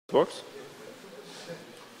Works?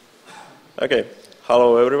 Okay.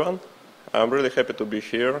 Hello, everyone. I'm really happy to be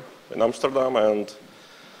here in Amsterdam and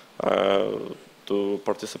to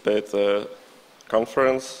participate in the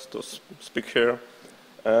conference, to speak here.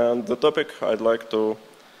 And the topic I'd like to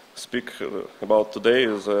speak about today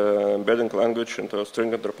is embedding language into a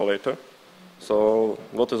string interpolator. So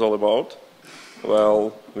what is all about?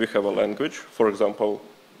 Well, we have a language, for example.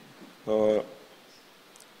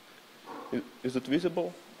 Is it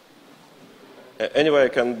visible? Anyway, I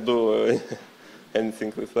can do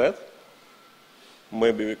anything with that.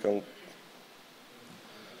 Maybe we can.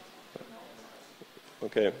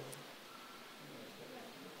 Okay.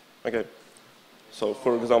 Okay. So,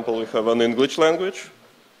 for example, we have an English language,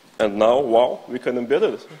 and now, wow, we can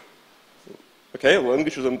embed it. Okay,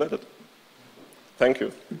 language is embedded. Thank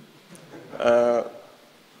you.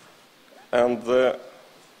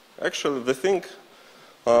 Actually, the thing,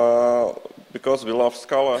 because we love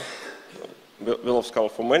Scala, we love Scala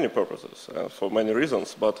for many purposes, for many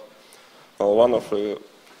reasons, but one of the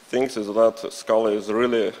things is that Scala is a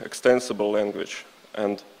really extensible language,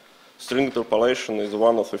 and string interpolation is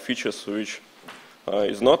one of the features which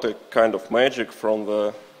is not a kind of magic from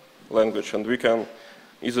the language, and we can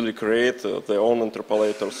easily create their own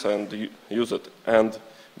interpolators and use it. And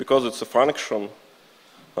because it's a function,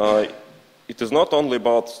 it is not only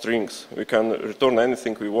about strings. We can return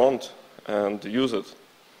anything we want and use it.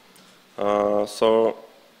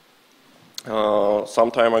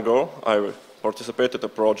 Some time ago, I participated in a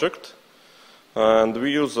project, and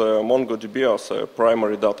we use MongoDB as a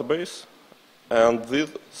primary database, and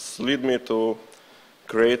this led me to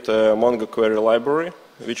create a MongoQuery library,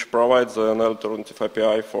 which provides an alternative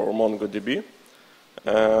API for MongoDB,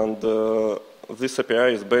 and this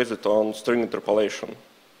API is based on string interpolation.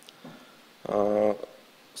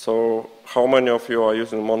 So how many of you are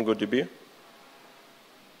using MongoDB?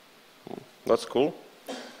 That's cool.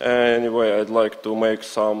 Anyway, I'd like to make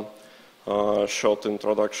some short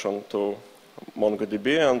introduction to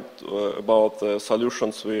MongoDB and about the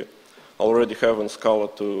solutions we already have in Scala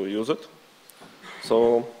to use it.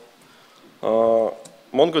 So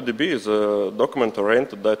MongoDB is a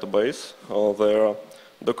document-oriented database. Their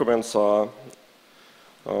documents are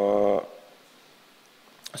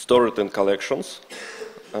stored in collections,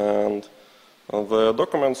 and the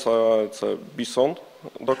documents are JSON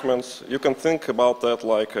documents. You can think about that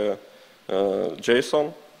like a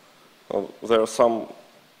JSON. There are some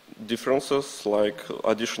differences, like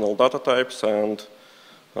additional data types, and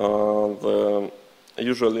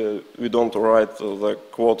usually we don't write the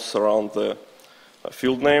quotes around the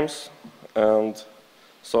field names. And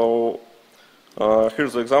so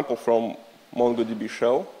here's an example from MongoDB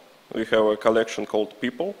shell. We have a collection called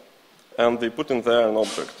people, and we put in there an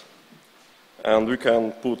object. And we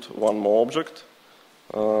can put one more object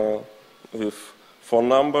with phone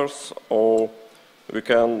numbers, or we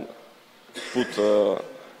can put the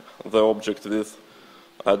object with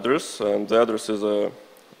address, and the address is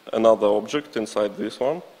another object inside this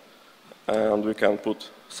one, and we can put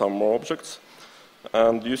some more objects.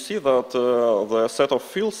 And you see that the set of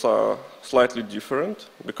fields are slightly different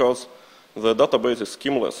because the database is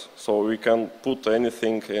schemaless, so we can put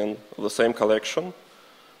anything in the same collection,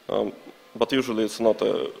 but usually it's not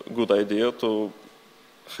a good idea to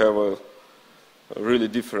have really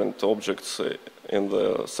different objects in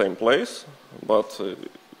the same place, but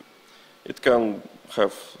it can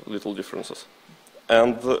have little differences.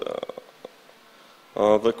 And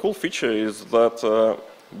the cool feature is that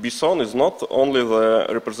JSON is not only the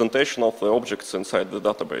representation of the objects inside the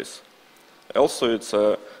database. Also, it's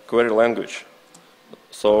a query language.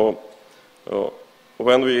 So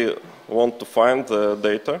when we want to find the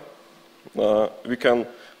data, we can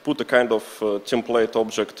put a kind of template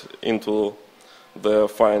object into the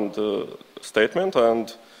find statement,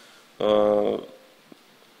 and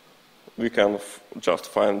we can just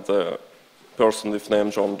find the person with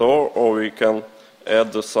name John Doe, or we can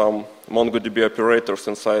add some MongoDB operators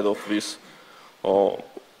inside of these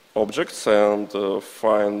objects and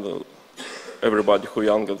find everybody who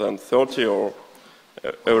younger than 30 or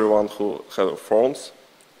everyone who has phones.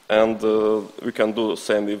 And we can do the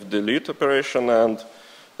same with delete operation, and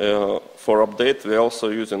for update we're also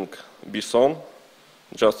using JSON,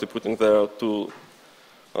 just putting there two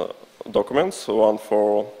documents, one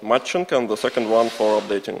for matching and the second one for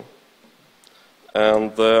updating.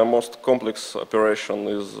 And the most complex operation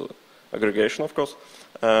is aggregation, of course,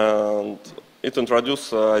 and it introduces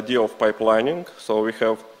the idea of pipelining. So we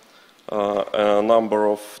have a number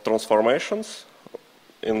of transformations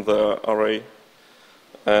in the array,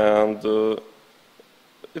 and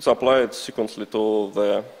it's applied sequentially to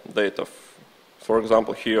the data For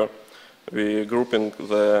example, here we grouping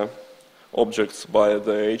the objects by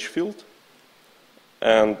the age field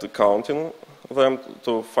and counting them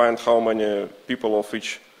to find how many people of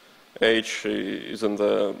each age is in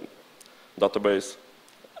the database.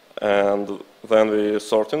 And then we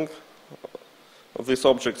sorting these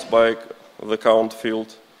objects by the count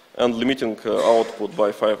field and limiting output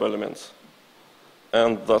by 5 elements.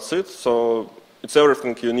 And that's it. So it's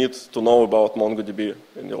everything you need to know about MongoDB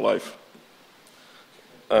in your life.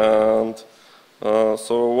 And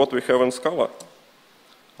so what we have in Scala?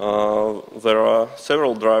 There are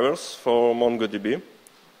several drivers for MongoDB.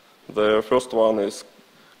 The first one is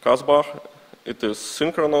Casbah. It is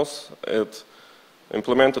synchronous. It's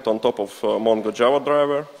implemented on top of Mongo Java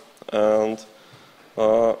driver. And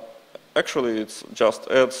actually, it just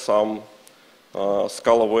adds some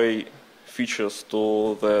Scala way features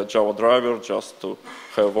to the Java driver, just to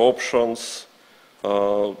have options,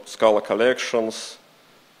 Scala collections,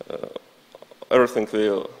 everything we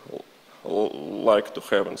like to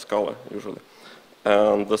have in Scala usually.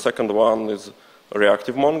 And the second one is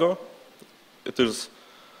reactive Mongo. It is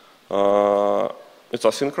it's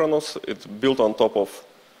asynchronous. It's built on top of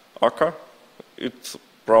Akka. It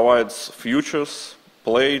provides futures,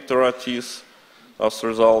 play iterates as a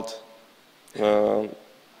result. And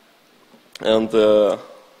the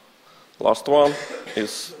last one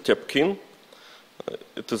is Tepkin.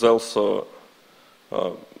 It is also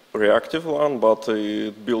a reactive one, but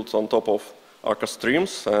it built on top of Akka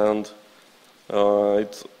streams, and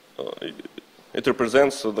it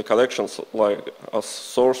represents the collections like as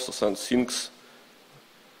sources and sinks.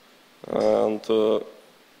 And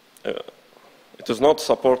it is not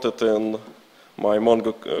supported in my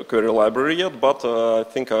MongoQuery library yet, but I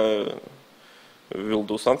think I will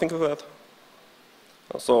do something with that.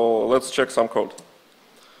 So let's check some code.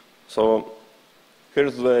 So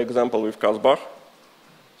here's the example with Casbah.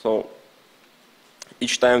 So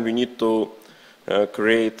each time we need to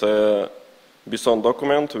create a BSON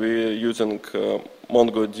document, we're using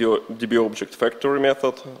MongoDB object factory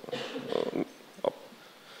method.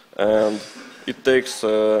 And it takes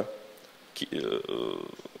a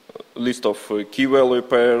list of key value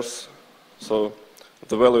pairs. So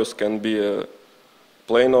the values can be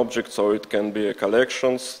plain objects, or it can be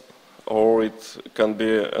collections, or it can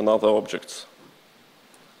be another objects.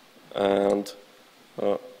 And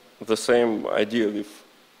the same idea with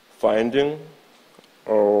finding,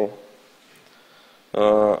 or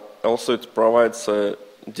also it provides a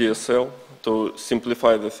DSL to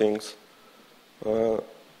simplify the things.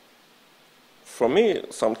 For me,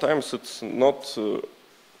 sometimes it's not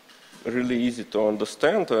really easy to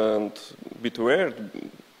understand and a bit weird.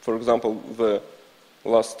 For example, the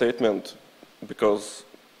last statement, because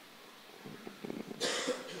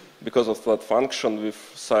of that function with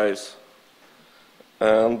size.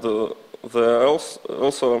 And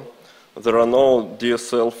also there are no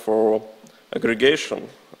DSL for aggregation,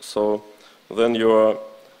 so then you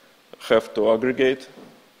have to aggregate.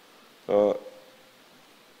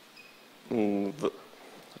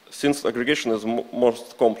 Since aggregation is the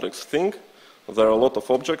most complex thing, there are a lot of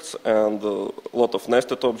objects and a lot of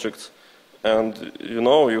nested objects, and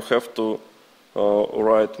you have to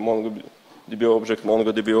write MongoDB object,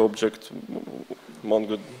 MongoDB object,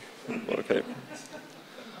 okay.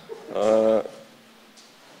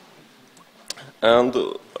 And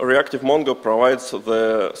reactive Mongo provides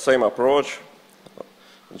the same approach,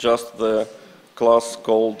 just the class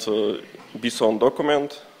called BSON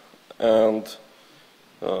document, and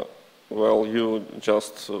well, you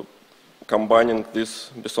just combining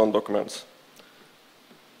these BSON documents.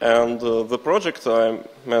 And the project I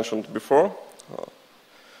mentioned before,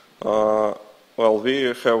 well,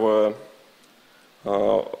 we have a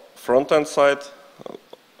front-end side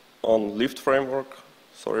on Lift framework,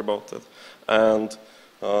 sorry about that, and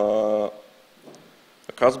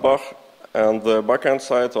Casbah, and the backend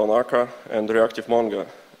side on Akka and reactive Mongo.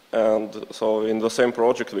 And so in the same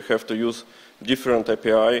project we have to use different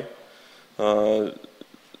API, and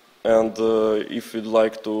if we'd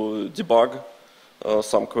like to debug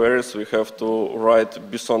some queries, we have to write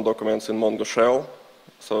BSON documents in Mongo shell.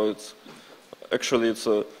 So it's actually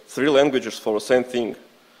 3 languages for the same thing.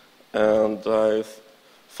 And I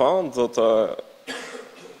found that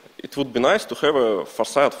it would be nice to have a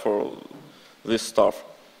facade for this stuff.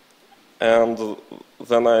 And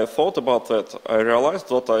then I thought about that. I realized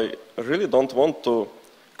that I really don't want to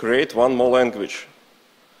create one more language.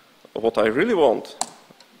 What I really want,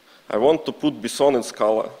 I want to put BSON in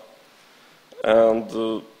Scala.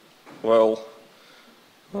 And, well,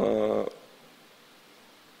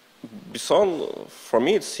 BSON, for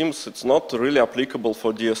me, it seems it's not really applicable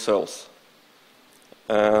for DSLs.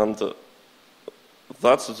 And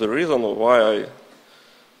that's the reason why I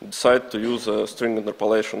decided to use a string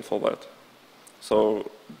interpolation for that. So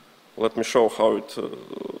let me show how it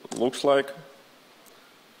looks like.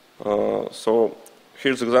 So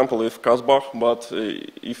here's an example with Casbah, but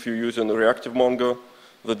if you use in reactive Mongo,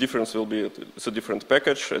 the difference will be it's a different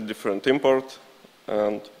package, a different import,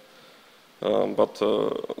 and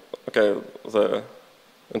okay, the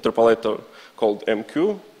interpolator called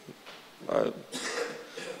MQ. I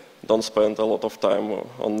don't spend a lot of time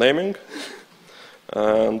on naming,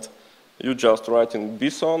 and you just write in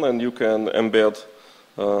bson, and you can embed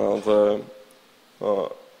the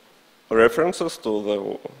references to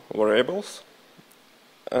the variables.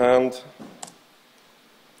 And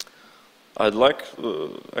I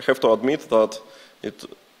have to admit that it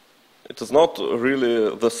is not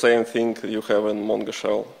really the same thing you have in Mongo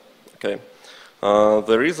shell. Okay,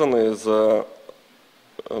 the reason is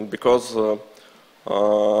because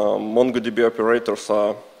MongoDB operators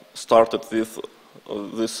are started with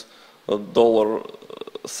this dollar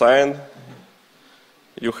sign.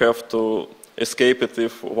 You have to escape it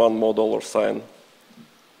with one more dollar sign,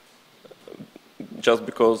 just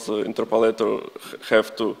because the interpolator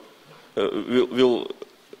have to will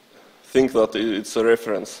think that it's a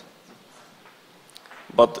reference.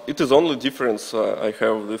 But it is only difference I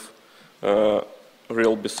have with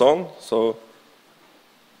real bson, so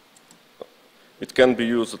it can be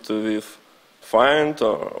used with find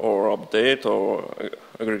or update or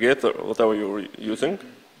aggregate or whatever you're using.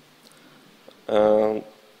 And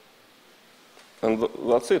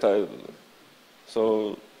that's it.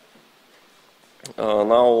 So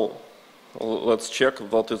now let's check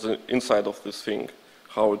what is inside of this thing,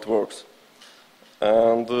 how it works.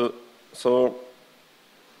 And so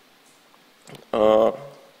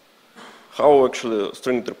how actually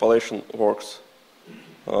string interpolation works?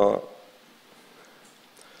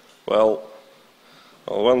 Well,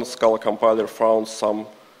 when the Scala compiler found some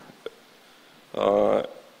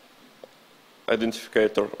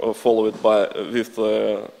identifier followed with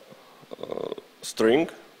the string,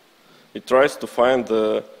 it tries to find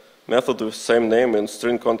the method with same name in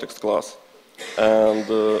string context class. And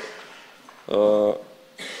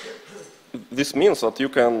this means that you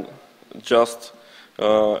can just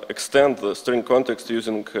extend the string context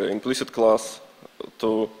using implicit class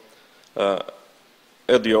to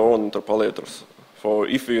add your own interpolators. For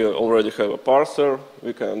if we already have a parser,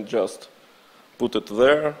 we can just put it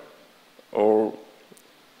there, or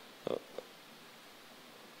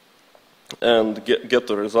and get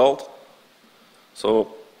the result.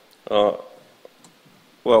 So,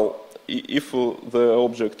 well, if the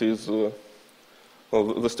object is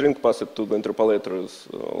the string passed to the interpolator is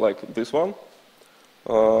like this one,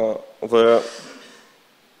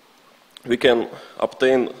 we can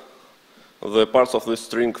obtain the parts of this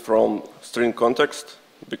string from string context.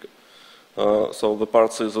 So the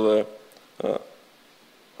parts is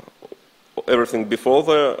everything before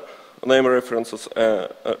the name references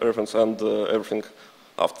reference and everything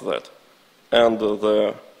after that. And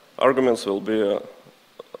the arguments will be a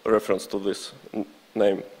reference to this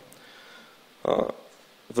name.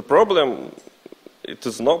 The problem, it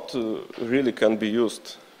is not really can be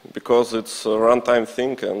used because it's a runtime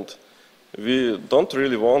thing, and we don't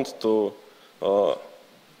really want to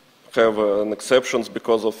have an exceptions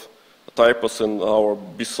because of typos in our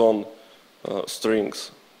bson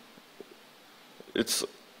strings. It's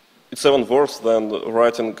even worse than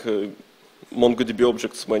writing MongoDB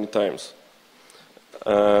objects many times.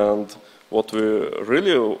 And what we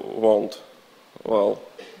really want, well,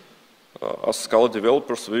 as Scala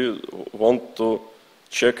developers, we want to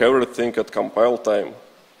check everything at compile time,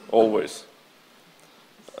 always.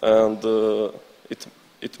 And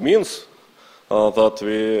it means that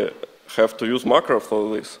we have to use macro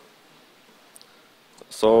for this.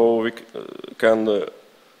 So we can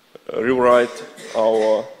rewrite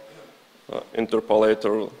our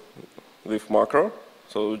interpolator with macro.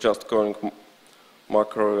 So just calling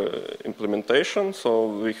macro implementation. So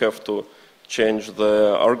we have to change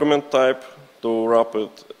the argument type to wrap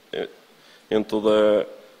it into the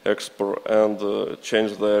export and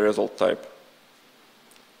change the result type.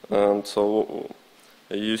 And so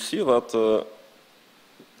you see that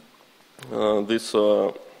this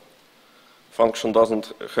function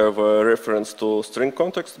doesn't have a reference to string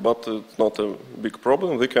context, but it's not a big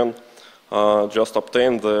problem. We can just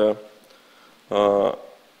obtain the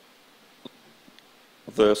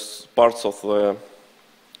parts of the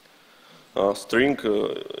string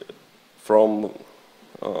from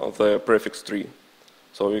the prefix tree.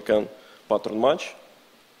 So we can pattern match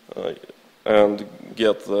and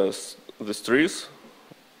get these trees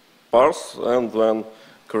parse and then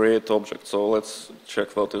create object. So let's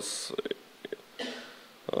check what is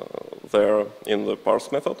there in the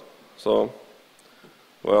parse method. So,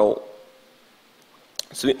 well,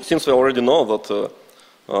 since we already know that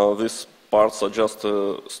these parts are just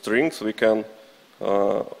strings, we can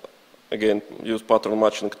again use pattern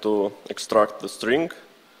matching to extract the string,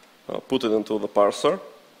 put it into the parser,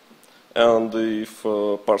 and if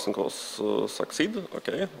parsing was succeed,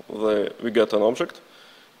 okay, we get an object.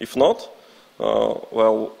 If not,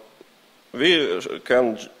 well, we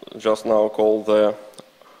can just now call the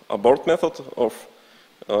abort method of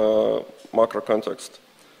macro context,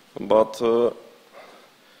 but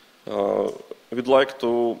we'd like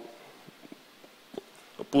to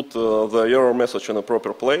put the error message in a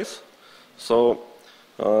proper place. So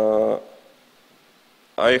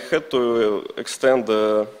I had to extend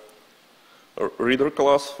the reader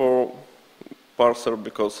class for parser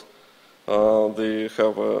because they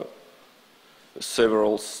have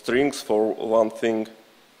several strings for one thing,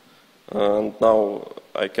 and now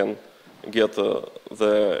I can get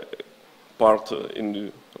the part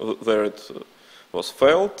in where it was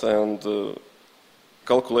failed and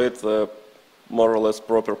calculate the more or less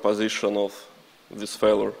proper position of this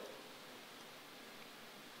failure.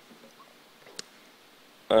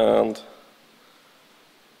 And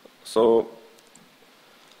so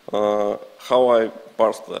how I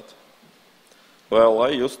parsed that? Well, I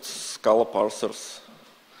used Scala parsers,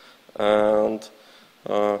 and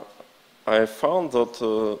I found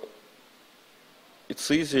that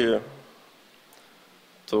it's easier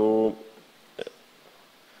to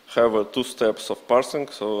have two steps of parsing,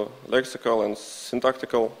 so lexical and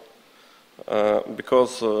syntactical,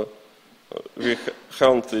 because we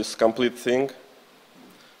haven't this complete thing.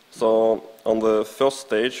 So on the first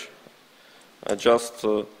stage, I just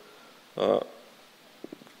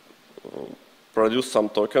produce some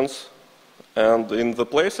tokens, and in the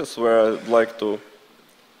places where I'd like to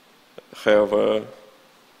have a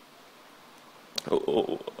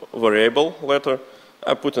variable letter,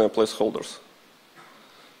 I put in placeholders.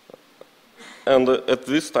 And at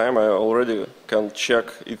this time, I already can check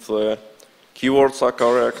if the keywords are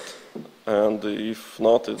correct, and if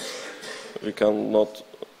not, we cannot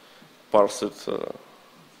parse it.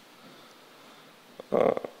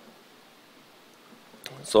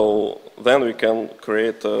 So then we can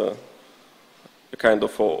create a kind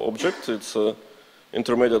of object. It's an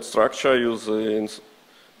intermediate structure using,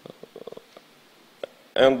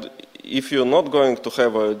 and if you're not going to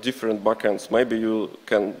have different backends, maybe you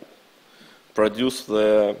can produce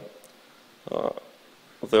the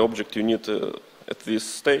object you need at this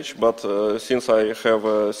stage. But since I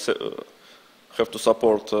have to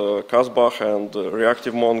support Casbah and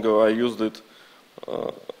reactive Mongo, I used it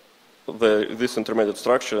this intermediate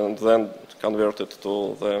structure and then convert it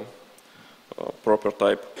to the proper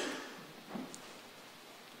type.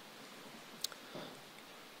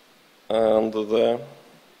 And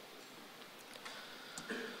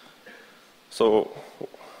so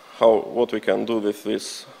what we can do with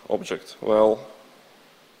this object? Well,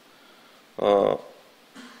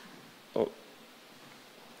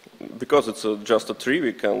 because it's just a tree,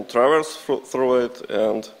 we can traverse through it,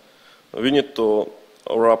 and we need to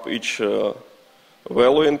wrap each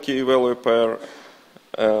value in key value pair,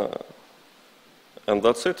 and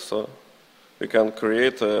that's it. So we can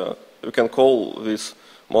create we can call this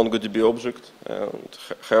MongoDB object and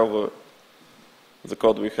have the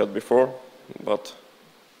code we had before, but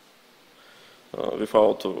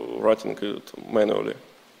without writing it manually.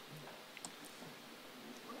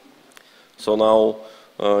 So now,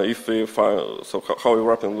 if we find, so how we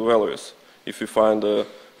wrap in the values? If we find a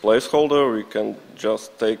placeholder, we can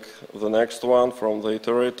just take the next one from the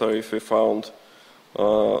iterator. If we found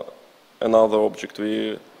another object,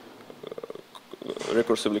 we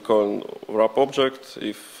recursively call wrap object.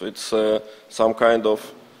 If it's some kind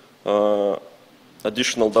of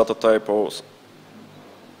additional data type or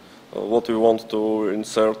what we want to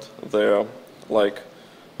insert there, like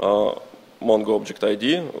Mongo object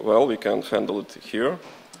ID, well, we can handle it here.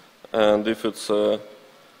 And if it's a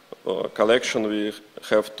collection, we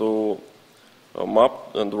have to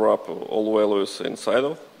map and wrap all values inside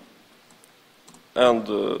of. And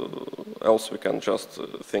else we can just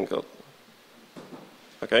think of.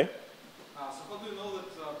 Okay? So how do you know that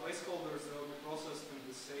placeholders will be processed in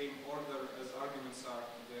the same order as arguments are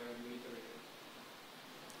there in the iterator?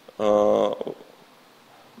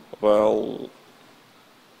 Well,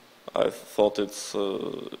 I thought it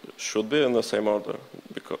should be in the same order.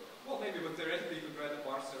 Because well, maybe, but theoretically you could write a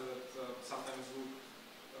parser that sometimes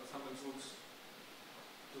looks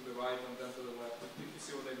to the right and then to the left, if you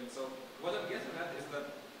see what I mean. So what I'm getting at is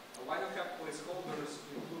that a why not have placeholders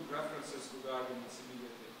include references to the arguments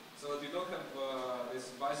immediately? So that you don't have this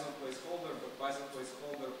Bison placeholder, but Bison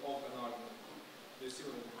placeholder of an argument. Do you see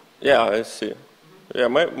what I mean? Yeah, I see. Yeah,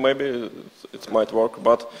 maybe it might work,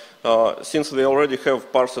 but since we already have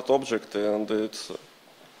parsed object and it's...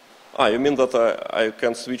 you mean that I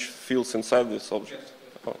can switch fields inside this object?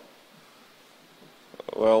 Yes.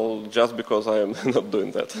 Oh. Well, just because I am not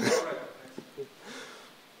doing that.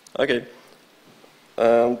 Okay.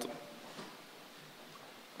 And,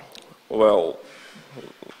 well,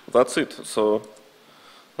 that's it. So,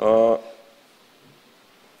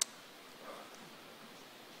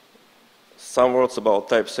 some words about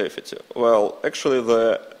type safety. Well, actually,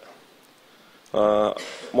 the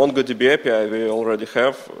MongoDB API we already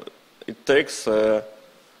have, it takes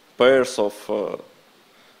pairs of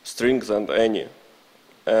strings and any.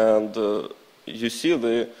 And you see,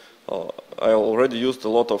 I already used a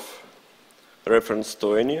lot of reference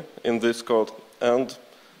to any in this code. And,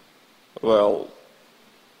 well,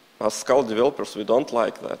 as Scala developers, we don't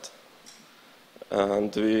like that.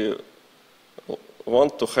 And we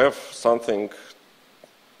want to have something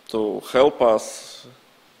to help us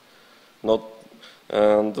not.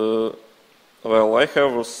 And, well, I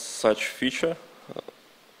have such feature.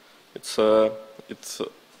 It's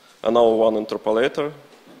another one interpolator.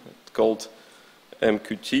 It's called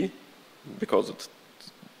MQT because it's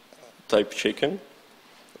type checking.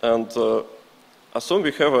 And assume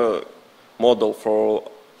we have a model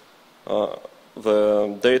for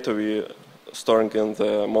the data we storing in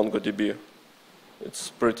the MongoDB. It's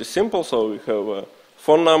pretty simple. So we have a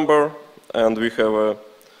phone number and we have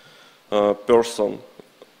a person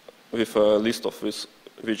with a list of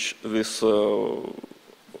these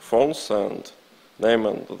phones and name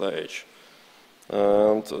and the age.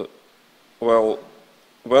 And well,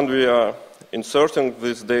 when we are inserting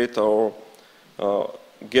this data or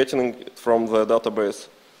getting it from the database,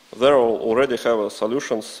 there already have a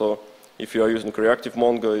solution. So if you are using reactive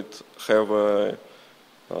Mongo, it have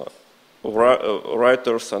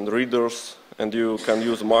writers and readers, and you can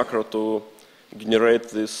use macro to generate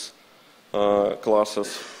these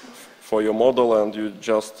classes for your model, and you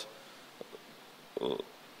just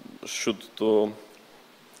should to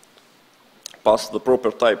pass the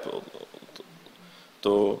proper type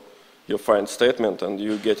to your find statement, and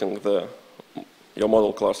you getting your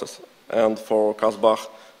model classes. And for Kasbah,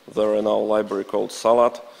 there are now a library called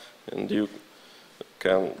Salad, and you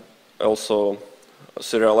can also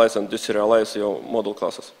serialize and deserialize your model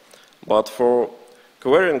classes. But for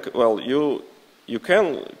querying, well, you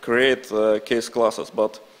can create case classes,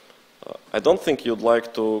 but I don't think you'd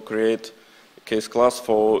like to create case class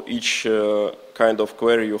for each kind of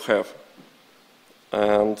query you have.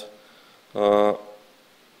 And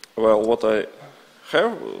well, what I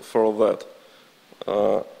have for that,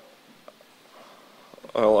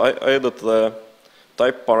 well, I added the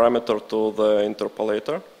type parameter to the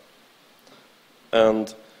interpolator,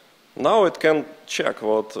 and now it can check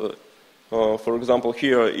what, for example,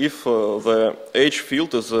 here, if the age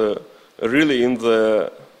field is really in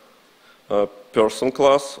the person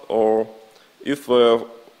class, or if the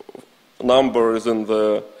number is in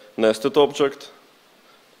the nested object,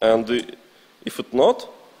 and if it's not,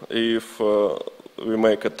 if we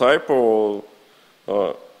make a typo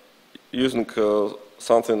or using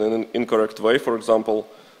something in an incorrect way, for example,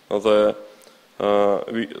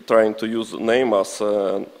 we trying to use name as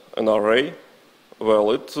an array,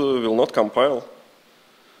 well, it will not compile.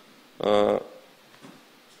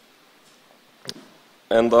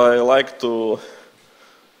 And I like to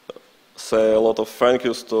say a lot of thank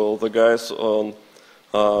yous to the guys on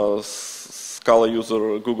Scala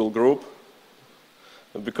user Google group,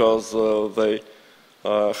 because they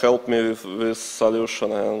helped me with this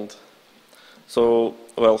solution. And so,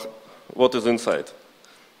 well, what is inside?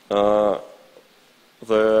 The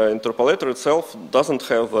interpolator itself doesn't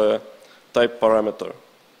have the type parameter,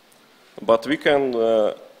 but we can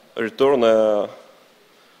return a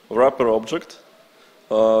wrapper object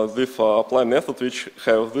with apply method which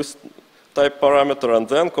have this type parameter, and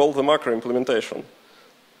then call the macro implementation.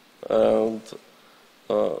 And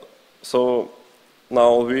so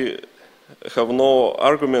now we have no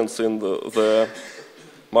arguments in the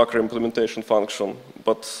macro implementation function,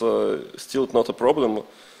 but still not a problem.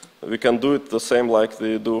 We can do it the same like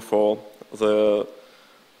we do for the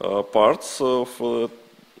parts of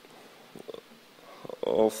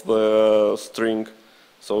the string.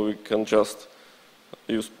 So we can just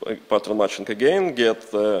use pattern matching again,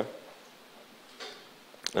 get the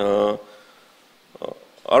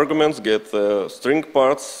arguments, get the string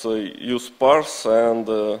parts, use parse and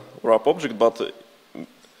wrap object, but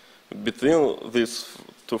between these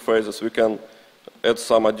two phases. We can add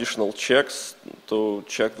some additional checks to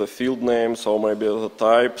check the field names or maybe the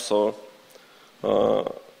types or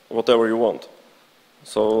whatever you want.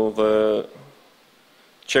 So the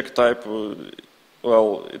check type,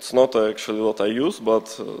 well, it's not actually what I use,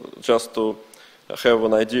 but just to have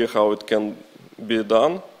an idea how it can be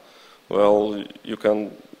done, well, you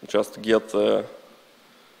can just get the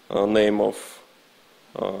name of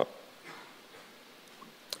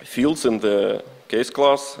fields in the case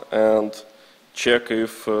class and check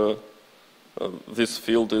if this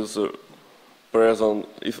field is present,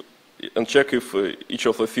 and check if each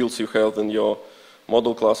of the fields you have in your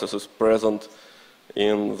model classes is present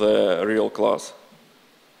in the real class.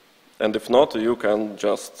 And if not, you can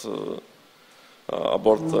just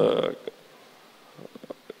abort the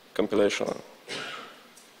compilation.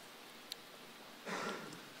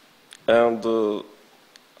 And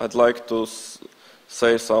I'd like to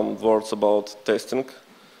say some words about testing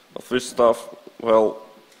of this stuff. Well,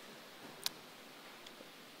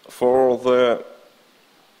 for the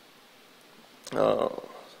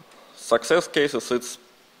success cases, it's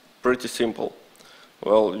pretty simple.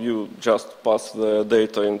 Well, you just pass the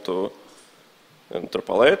data into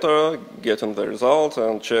interpolator, get in the result,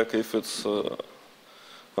 and check if it's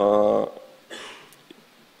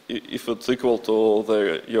equal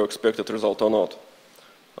to your expected result or not.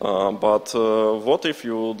 But what if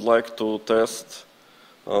you would like to test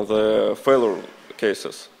the failure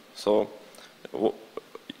cases? So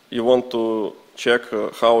you want to check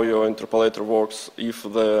how your interpolator works if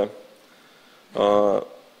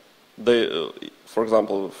for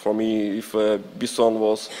example, for me, if BSON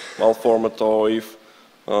was malformed or if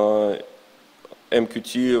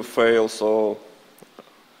MQT fails or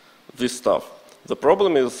this stuff. The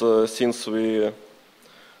problem is since we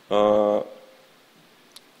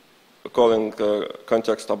calling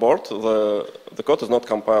context abort, the code is not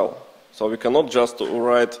compiled. So we cannot just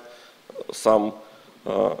write some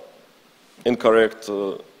incorrect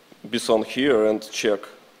BSON here and check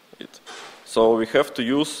it. So we have to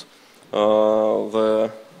use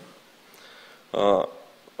the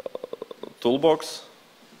toolbox.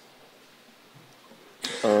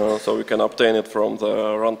 So we can obtain it from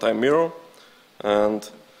the runtime mirror,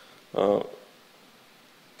 and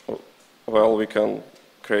well, we can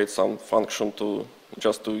create some function to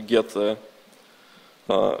just to get the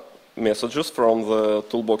messages from the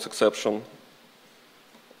toolbox exception.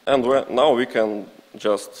 And now we can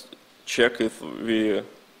just check if we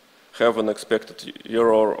have an expected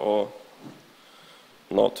error or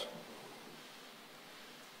not.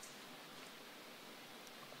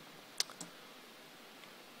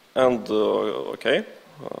 And okay,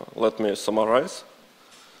 let me summarize.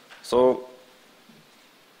 So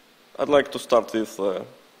I'd like to start with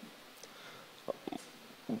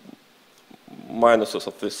minuses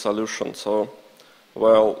of this solution. So,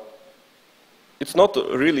 well, it's not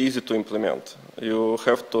really easy to implement. You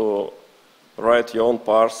have to write your own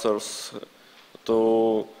parsers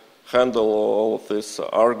to handle all of these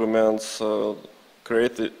arguments,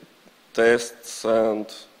 create the tests, and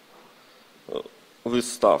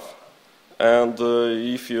this stuff. And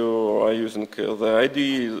if you are using the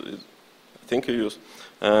IDE, I think you use,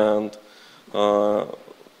 and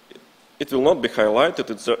it will not be highlighted,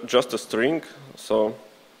 it's just a string. So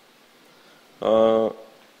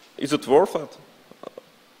is it worth it?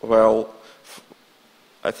 Well,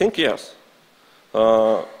 I think yes.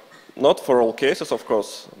 Not for all cases, of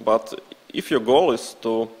course, but if your goal is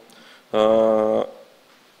to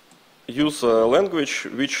use a language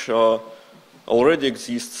which already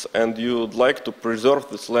exists and you'd like to preserve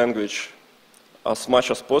this language as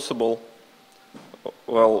much as possible,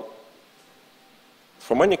 well,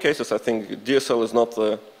 for many cases I think DSL is not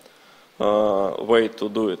the way to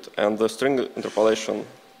do it, and the string interpolation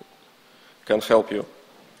can help you.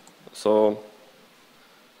 So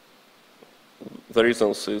the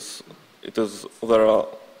reasons is there are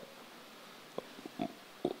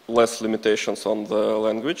less limitations on the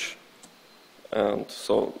language, and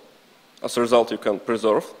so as a result you can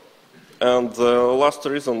preserve. And the last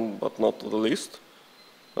reason, but not the least,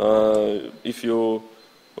 if you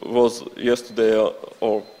was yesterday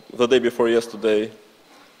or the day before yesterday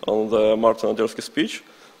on the Martin Odersky speech,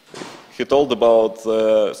 he told about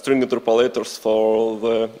the string interpolators for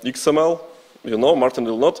the XML. You know, Martin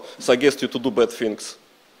will not suggest you to do bad things.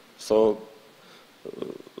 So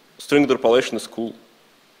string interpolation is cool.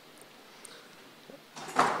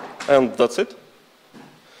 And that's it.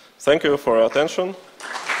 Thank you for your attention.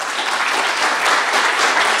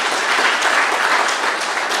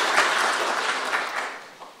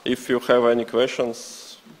 If you have any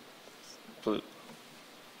questions, please.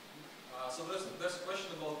 So there's a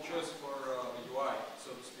question about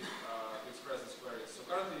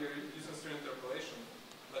currently you're using string interpolation,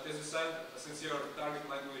 but as you said, since your target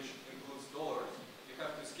language includes dollars, you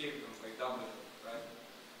have to escape them, like down it, right?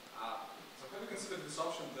 So have you considered this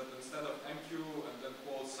option that instead of MQ and then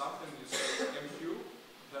quote something, you say MQ,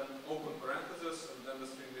 then open parentheses, and then the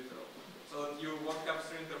string literal? So that you won't have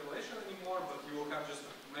string interpolation anymore, but you will have just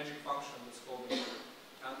a magic function that's called literal.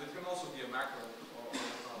 And it can also be a macro or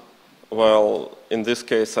Well, in this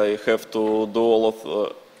case, I have to do all of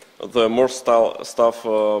the more stuff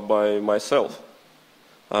by myself.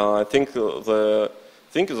 I think the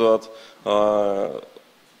thing is that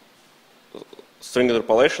string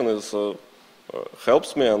interpolation is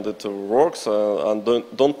helps me and it works, and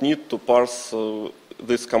don't need to parse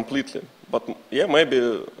this completely. But yeah,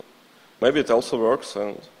 maybe it also works,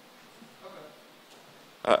 and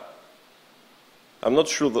I'm not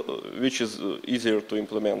sure which is easier to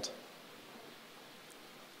implement.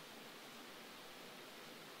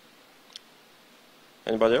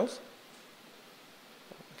 Anybody else?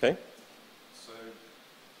 Okay. So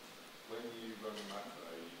when you run a macro,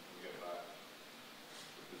 you can get back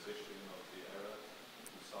the position of the error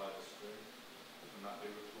inside the string. Can that be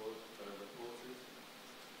reported?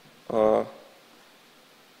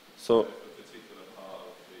 So if a particular part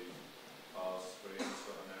of the parse string has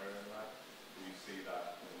got an error in that, do you see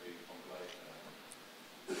that in the compilation?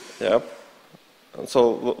 yeah. And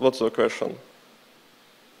so what's the question?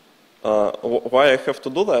 Why I have to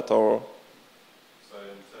do that, or? So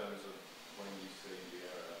in terms of when you see the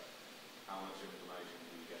error, how much information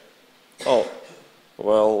do you get? Oh,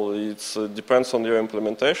 well, it depends on your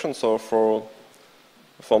implementation. So for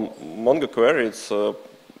MongoQuery,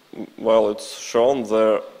 it's shown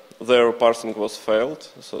their parsing was failed.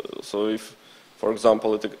 So if, for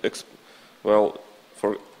example,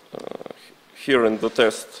 here in the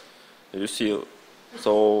test, you see,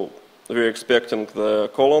 so we're expecting the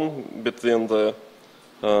colon between the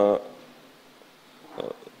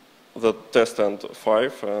test and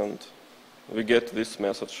 5, and we get this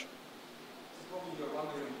message. Probably you're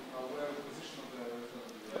wondering where the position of the error is going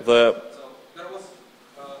to be. The So there was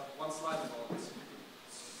one slide about this. If you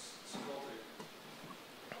could scroll to it.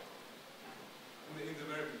 In the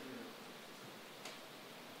very beginning.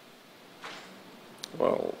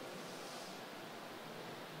 well,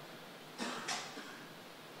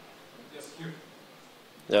 Yes, here.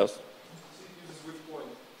 yes, See, it uses with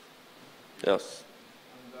point. yes.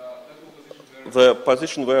 And that will position there. The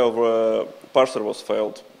position where the parser was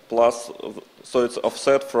failed, plus, so it's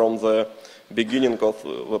offset from the beginning of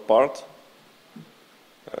the part,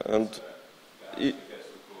 and It gets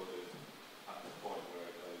recorded at the point where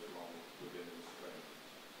it goes wrong within the string.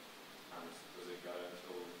 And does it go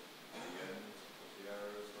until the end of the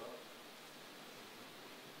error as well?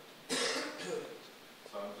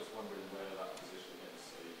 So I'm just wondering where that position is,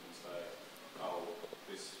 so you can say, oh,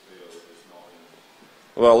 this field is not in.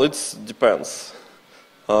 well, it depends.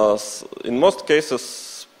 In most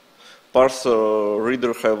cases, parser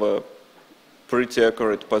reader have a pretty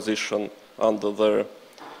accurate position under their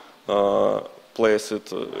place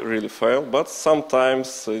it really failed, but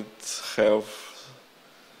sometimes it have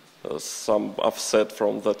some offset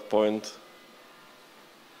from that point.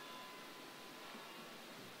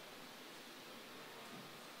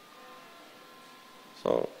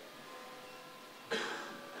 So,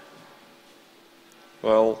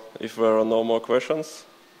 well, if there are no more questions,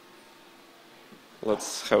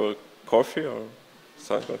 let's have a coffee or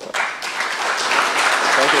something like that.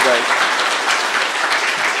 Thank you, guys.